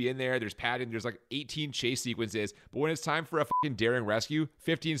don't need to be in there. There's padding. There's like 18 chase sequences. But when it's time for a fucking daring rescue,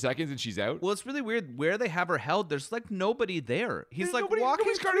 15 seconds and she's out. Well, it's really weird. Where they have her held, there's like nobody there. He's like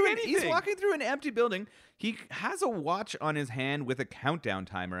nobody's he's walking through an empty building. He has a watch on his hand with a countdown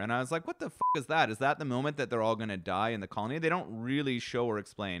timer. And I was like, what the fuck is that? Is that the moment that they're all going to die in the colony? They don't really show or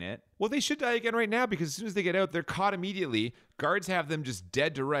explain it. Well, they should die again right now because as soon as they get out, they're caught immediately. Guards have them just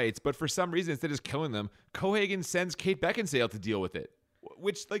dead to rights, but for some reason, instead of just killing them, Cohagen sends Kate Beckinsale to deal with it.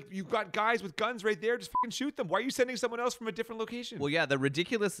 Which, like, you've got guys with guns right there, just fucking shoot them. Why are you sending someone else from a different location? Well, yeah, the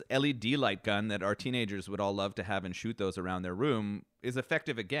ridiculous LED light gun that our teenagers would all love to have and shoot those around their room is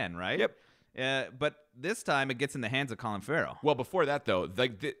effective again, right? Yep. But this time it gets in the hands of Colin Farrell. Well, before that, though,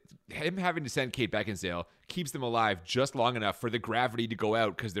 like him having to send Kate Beckinsale keeps them alive just long enough for the gravity to go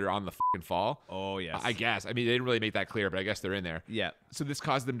out because they're on the fucking fall. Oh, yes. I guess. I mean, they didn't really make that clear, but I guess they're in there. Yeah. So this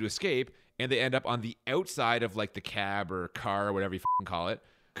caused them to escape, and they end up on the outside of like the cab or car or whatever you fucking call it.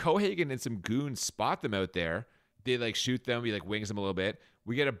 Cohagen and some goons spot them out there. They like shoot them. He like wings them a little bit.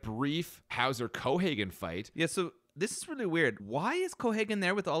 We get a brief Hauser-Cohagen fight. Yeah, so this is really weird. Why is Cohagen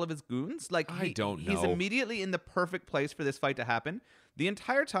there with all of his goons? Like, I don't know. He's immediately in the perfect place for this fight to happen. The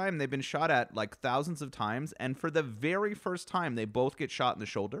entire time they've been shot at like thousands of times, and for the very first time, they both get shot in the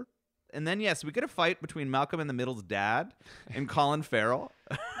shoulder. And then, yes, we get a fight between Malcolm in the Middle's dad and Colin Farrell.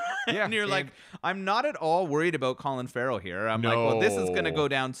 Yeah, And you're like, I'm not at all worried about Colin Farrell here. I'm like, well, this is going to No. go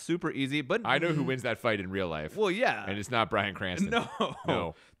down super easy. But I know who wins that fight in real life. Well, yeah. And it's not Bryan Cranston.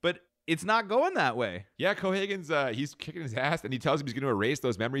 No. But it's not going that way. Yeah, Cohagen's he's kicking his ass, and he tells him he's going to erase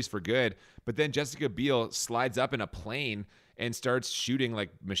those memories for good. But then Jessica Biel slides up in a plane and starts shooting like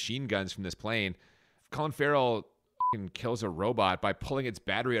machine guns from this plane. Colin Farrell kills a robot by pulling its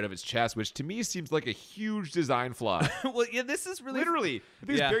battery out of its chest, which to me seems like a huge design flaw. Well, yeah, this is really Literally, if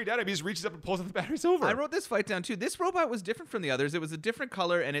he's buried down him, he just reaches up and pulls out the batteries over. I wrote this fight down too. This robot was different from the others. It was a different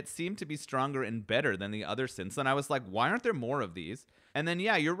color, and it seemed to be stronger and better than the other synths. And I was like, why aren't there more of these? And then,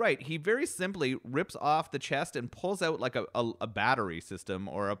 yeah, you're right. He very simply rips off the chest and pulls out like a battery system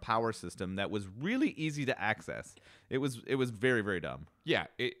or a power system that was really easy to access. It was very, very dumb. Yeah,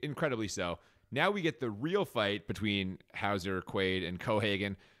 incredibly so. Now we get the real fight between Hauser, Quaid, and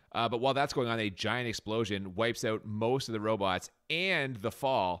Cohagen. But while that's going on, a giant explosion wipes out most of the robots and the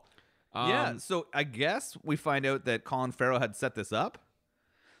fall. Yeah, so I guess we find out that Colin Farrell had set this up.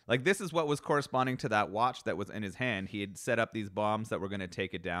 Like, this is what was corresponding to that watch that was in his hand. He had set up these bombs that were going to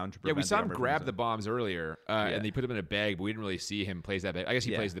take it down to prevent We saw him the grab the bombs earlier, and they put them in a bag, but we didn't really see him place that bag. I guess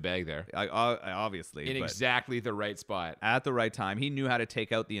he plays the bag there. Obviously. In exactly the right spot. At the right time. He knew how to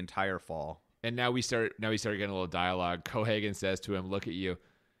take out the entire fall. And now we start getting a little dialogue. Cohagen says to him, "Look at you.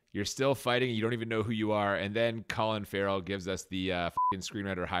 You're still fighting. You don't even know who you are." And then Colin Farrell gives us the fucking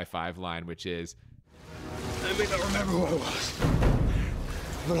screenwriter high five line, which is, I may not remember who I was,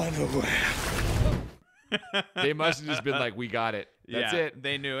 but I know who I am. they must have just been like, "We got it. That's it.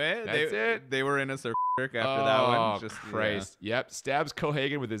 They knew it. That's it." They were in a circle after that one. Oh, Christ. Yep. Stabs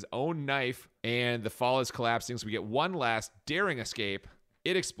Cohagen with his own knife, and the fall is collapsing. So we get one last daring escape.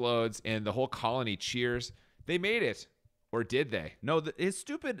 It explodes, and the whole colony cheers. They made it. Or did they? No, his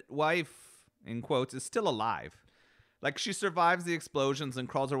stupid wife, in quotes, is still alive. Like, she survives the explosions and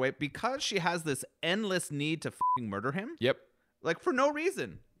crawls her way because she has this endless need to fucking murder him. Yep. Like, for no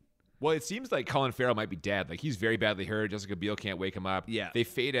reason. Well, it seems like Colin Farrell might be dead. Like, he's very badly hurt. Jessica Biel can't wake him up. Yeah. They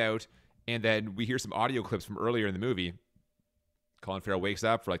fade out, and then we hear some audio clips from earlier in the movie. Colin Farrell wakes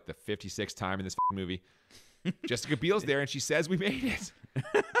up for like the 56th time in this movie. Jessica Biel's there, and she says, "We made it."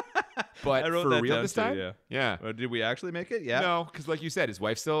 But I wrote for that real down this too, time? Yeah. Did we actually make it? Yeah. No, because like you said, his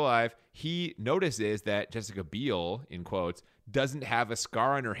wife's still alive. He notices that Jessica Biel, in quotes, doesn't have a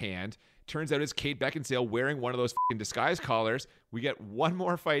scar on her hand. Turns out it's Kate Beckinsale wearing one of those fucking disguise collars. We get one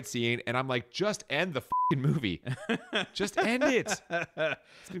more fight scene, and I'm like, just end the fucking movie. Just end it.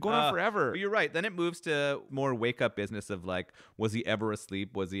 It's been going on forever. But you're right. Then it moves to more wake-up business of like, was he ever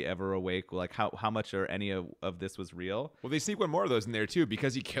asleep? Was he ever awake? Like, how much or any of this was real? Well, they sneak one more of those in there, too,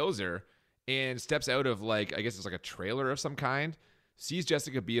 because he kills her and steps out of, like, I guess it's like a trailer of some kind, sees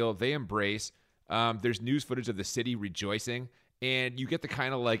Jessica Biel. They embrace. There's news footage of the city rejoicing. And you get the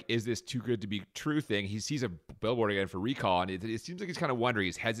kind of like, is this too good to be true thing? He sees a billboard again for recall, and it seems like he's kind of wondering.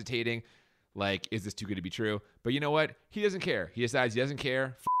 He's hesitating, like, is this too good to be true? But you know what? He doesn't care. He decides he doesn't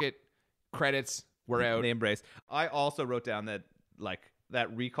care. F it. Credits. We're out. They embrace. I also wrote down that, like,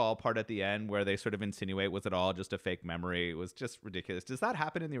 that recall part at the end where they sort of insinuate, was it all just a fake memory? It was just ridiculous. Does that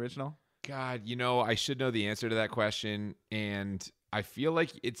happen in the original? God, I should know the answer to that question, and I feel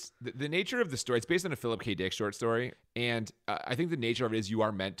like it's the nature of the story. It's based on a Philip K. Dick short story, and I think the nature of it is you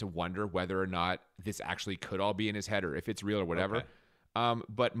are meant to wonder whether or not this actually could all be in his head or if it's real or whatever. Okay.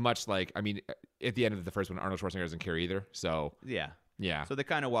 But much like, I mean, at the end of the first one, Arnold Schwarzenegger doesn't care either. So yeah. So they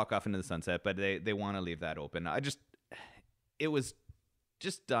kind of walk off into the sunset, but they want to leave that open. It was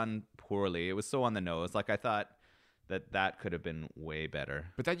just done poorly. It was so on the nose. Like, I thought that could have been way better.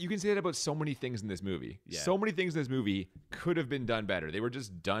 But that you can say that about so many things in this movie. Yeah. So many things in this movie could have been done better. They were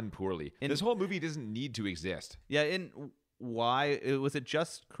just done poorly. This whole movie doesn't need to exist. Yeah, and why was it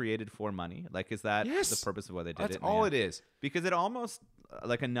just created for money? Like, is that the purpose of why they did That's it? all it is. Because it almost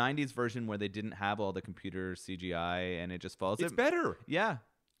like a 90s version where they didn't have all the computer CGI and it just falls. It's better. Yeah.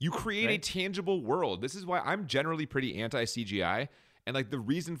 You create a tangible world. This is why I'm generally pretty anti-CGI. And like the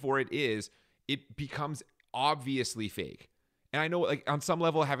reason for it is it becomes obviously fake. And I know, like, on some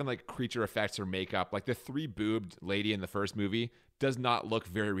level, having like creature effects or makeup, like the 3-boobed lady in the first movie does not look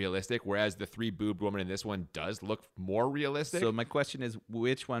very realistic, whereas the 3-boobed woman in this one does look more realistic. So my question is,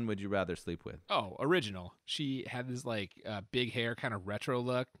 which one would you rather sleep with? Oh, original. She had this like big hair, kind of retro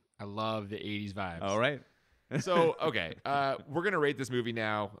look. I love the 80s vibes. All right. So, okay, we're going to rate this movie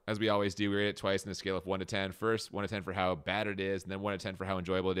now, as we always do. We rate it twice on a scale of 1 to 10. First, 1 to 10 for how bad it is, and then 1 to 10 for how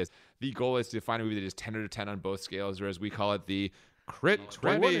enjoyable it is. The goal is to find a movie that is 10 out of 10 on both scales, or as we call it, the Crit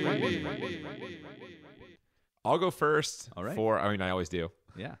 20. I'll go first. All right. I always do.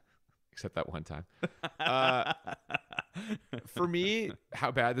 Yeah. Except that one time. For me,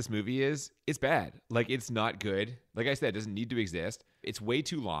 how bad this movie is, it's bad. Like, it's not good. Like I said, it doesn't need to exist. It's way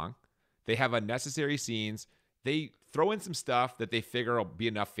too long. They have unnecessary scenes. They throw in some stuff that they figure will be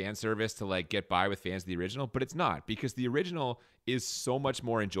enough fan service to like get by with fans of the original, but it's not, because the original is so much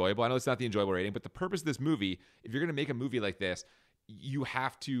more enjoyable. I know it's not the enjoyable rating, but the purpose of this movie, if you're going to make a movie like this, you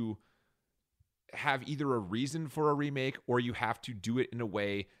have to have either a reason for a remake, or you have to do it in a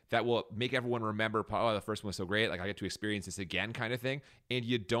way that will make everyone remember, oh, the first one was so great, like I get to experience this again kind of thing, and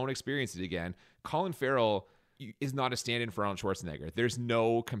you don't experience it again. Colin Farrell is not a stand-in for Arnold Schwarzenegger. There's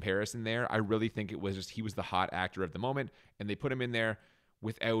no comparison there. I really think it was just he was the hot actor of the moment, and they put him in there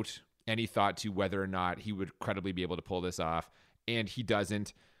without any thought to whether or not he would credibly be able to pull this off, and he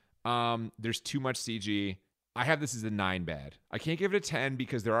doesn't. There's too much CG. I have this as a 9 bad. I can't give it a 10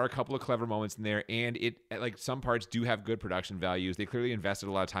 because there are a couple of clever moments in there, and it, like, some parts do have good production values. They clearly invested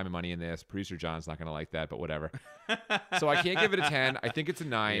a lot of time and money in this. Producer John's not going to like that, but whatever. So I can't give it a 10. I think it's a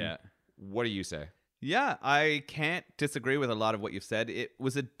 9. Yeah. What do you say? Yeah, I can't disagree with a lot of what you've said. It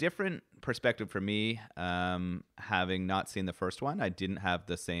was a different perspective for me, having not seen the first one. I didn't have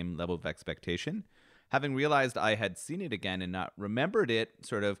the same level of expectation. Having realized I had seen it again and not remembered it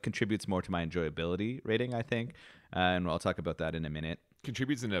sort of contributes more to my enjoyability rating, I think. And I'll talk about that in a minute.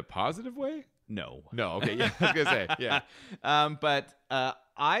 Contributes in a positive way? No. No, okay, yeah, I was going to say, yeah. But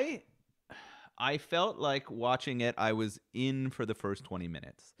I felt like watching it, I was in for the first 20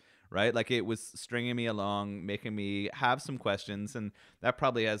 minutes. Right? Like, it was stringing me along, making me have some questions. And that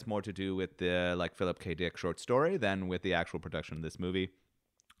probably has more to do with the like Philip K. Dick short story than with the actual production of this movie.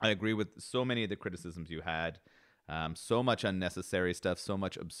 I agree with so many of the criticisms you had. So much unnecessary stuff, so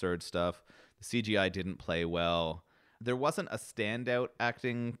much absurd stuff. The CGI didn't play well. There wasn't a standout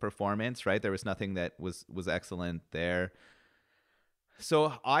acting performance, right? There was nothing that was excellent there.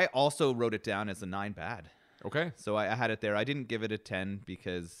 So I also wrote it down as a 9 bad. Okay. So I had it there. I didn't give it a 10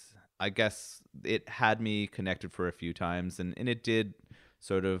 because I guess it had me connected for a few times, and it did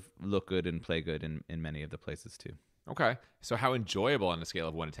sort of look good and play good in many of the places too. Okay. So how enjoyable on a scale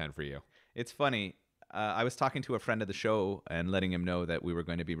of 1 to 10 for you? It's funny. I was talking to a friend of the show and letting him know that we were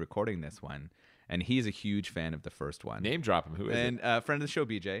going to be recording this one, and he's a huge fan of the first one. Name drop him. Who is it? And a friend of the show,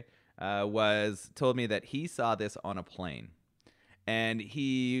 BJ, told me that he saw this on a plane. And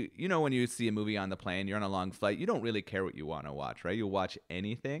he, you know, when you see a movie on the plane, you're on a long flight, you don't really care what you want to watch, right? You'll watch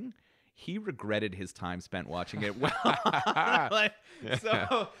anything. He regretted his time spent watching it. Well,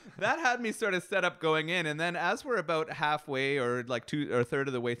 so that had me sort of set up going in. And then as we're about halfway or like 2 or a third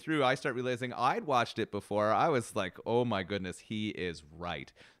of the way through, I start realizing I'd watched it before. I was like, oh my goodness, he is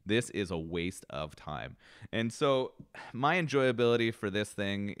right. This is a waste of time. And so my enjoyability for this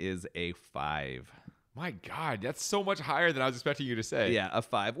thing is a 5. My God, that's so much higher than I was expecting you to say. Yeah, a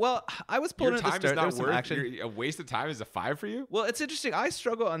 5. Well, I was pulling Your at the time start. is There was not some worth action. a waste of time is a 5 for you? Well, it's interesting. I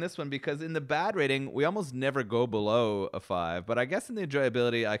struggle on this one because in the bad rating, we almost never go below a 5. But I guess in the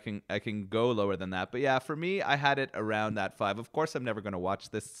enjoyability, I can go lower than that. But yeah, for me, I had it around that 5. Of course, I'm never going to watch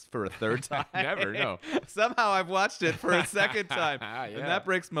this for a third time. Never, no. Somehow I've watched it for a second time, Yeah. and that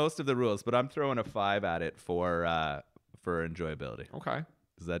breaks most of the rules. But I'm throwing a 5 at it for enjoyability. Okay.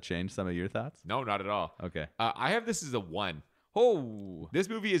 Does that change some of your thoughts? No, not at all. Okay. I have this as a 1. Oh, This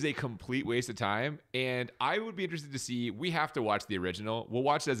movie is a complete waste of time, and I would be interested to see. We have to watch the original. We'll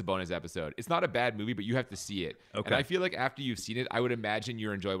watch it as a bonus episode. It's not a bad movie, but you have to see it. Okay. And I feel like after you've seen it, I would imagine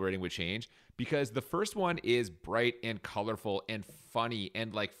your enjoyable rating would change, because the first one is bright and colorful and funny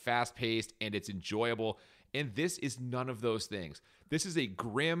and like fast paced, and it's enjoyable. And this is none of those things. This is a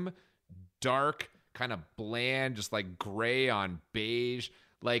grim, dark, kind of bland, just like gray on beige.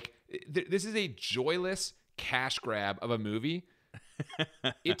 Like, this is a joyless cash grab of a movie.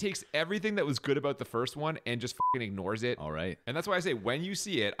 It takes everything that was good about the first one and just fucking ignores it. all right. And that's why I say, when you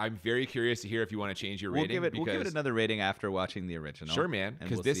see it, I'm very curious to hear if you want to change your We'll rating. give it another rating after watching the original. Sure, man. and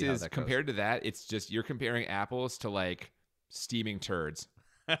Because we'll this see how is, that goes. compared to that, it's just, you're comparing apples to like steaming turds.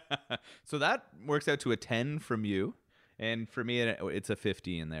 So that works out to a 10 from you. And for me, it's a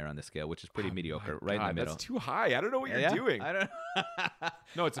 50 in there on the scale, which is pretty mediocre, right in the middle. That's too high. I don't know what you're Yeah? doing. I don't.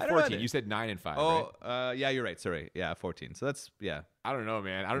 No, it's a I don't know 14. either. You said 9 and 5, right? Oh, yeah, you're right. Sorry. Yeah, 14. So that's, yeah. I don't know,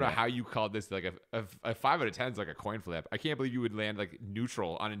 man. I don't know Yeah. how you called this like a 5 out of 10 is like a coin flip. I can't believe you would land like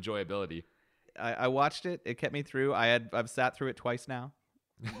neutral on enjoyability. I watched it. It kept me through. I've sat through it twice now.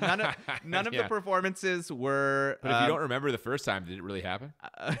 None of Yeah. the performances were. But if you don't remember the first time, did it really happen?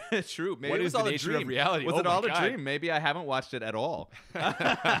 True. Maybe What it is was the all nature a of dream. reality? Was Oh it my all God. a dream? Maybe I haven't watched it at all.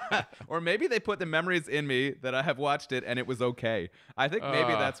 Or maybe they put the memories in me that I have watched it and it was okay. I think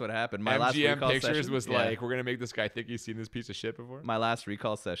maybe that's what happened. My last MGM recall Pictures session, was yeah. like, we're gonna make this guy think he's seen this piece of shit before. My last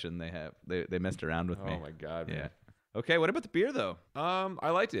recall session, they messed around with me. Oh my God, Yeah. man. Okay, what about the beer though? I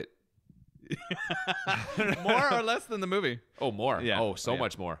liked it. More or less than the movie? Oh, more. Yeah. Oh, so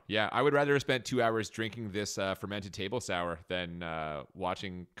much more. Yeah, I would rather have spent 2 hours drinking this fermented table sour than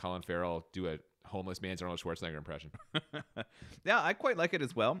watching Colin Farrell do a homeless man's Arnold Schwarzenegger impression. Yeah, I quite like it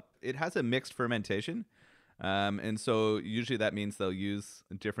as well. It has a mixed fermentation. And so usually that means they'll use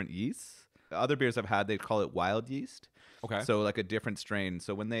different yeasts. Other beers I've had, they call it wild yeast. Okay. So like a different strain.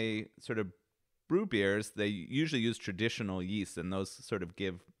 So when they sort of brew beers, they usually use traditional yeast, and those sort of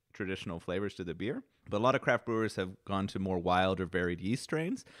give traditional flavors to the beer. But a lot of craft brewers have gone to more wild or varied yeast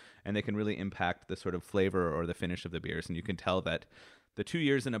strains, and they can really impact the sort of flavor or the finish of the beers. And you can tell that the 2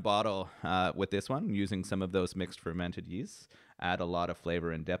 years in a bottle with this one, using some of those mixed fermented yeasts, add a lot of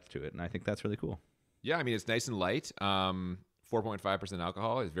flavor and depth to it. And I think that's really cool. Yeah, I mean, it's nice and light. 4.5%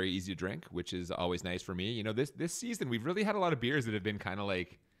 alcohol is very easy to drink, which is always nice for me. You know, this season, we've really had a lot of beers that have been kind of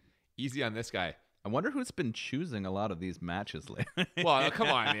like easy on this guy. I wonder who's been choosing a lot of these matches lately. Well, come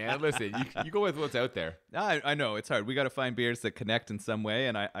on, man. Listen, you go with what's out there. I know, it's hard. We got to find beers that connect in some way,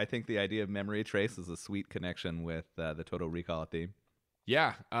 and I think the idea of Memory Trace is a sweet connection with the Total Recall theme.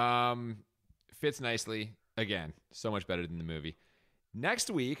 Yeah, fits nicely. Again, so much better than the movie. Next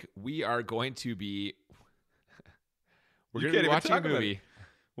week, we are going to be... We're going to be watching a movie.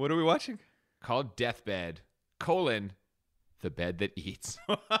 What are we watching? Called Deathbed, The Bed That Eats.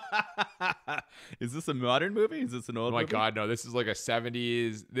 Is this a modern movie? Is this an old movie? Oh my God, no. This is like a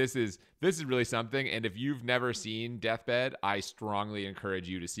 70s. This is really something. And if you've never seen Deathbed, I strongly encourage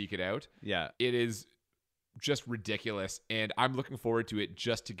you to seek it out. Yeah. It is just ridiculous. And I'm looking forward to it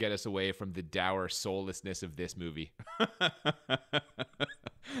just to get us away from the dour soullessness of this movie.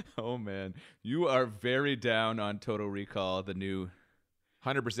 Oh, man. You are very down on Total Recall, the new...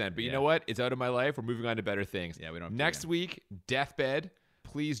 100%. But you know what? It's out of my life. We're moving on to better things. Yeah, we don't have to Next week, Deathbed.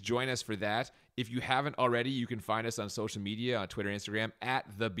 Please join us for that. If you haven't already, you can find us on social media, on Twitter, Instagram, at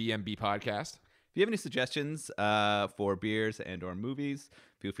the BMB Podcast. If you have any suggestions for beers and or movies,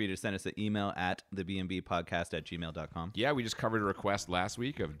 feel free to send us an email at thebmbpodcast@gmail.com. Yeah, we just covered a request last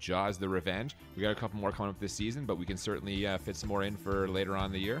week of Jaws the Revenge. We got a couple more coming up this season, but we can certainly fit some more in for later on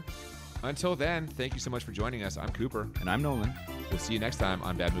in the year. Until then, thank you so much for joining us. I'm Cooper. And I'm Nolan. We'll see you next time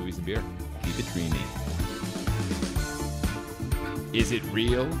on Bad Movies and Beer. Keep it dreamy. Is it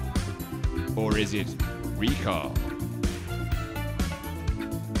real or is it recall?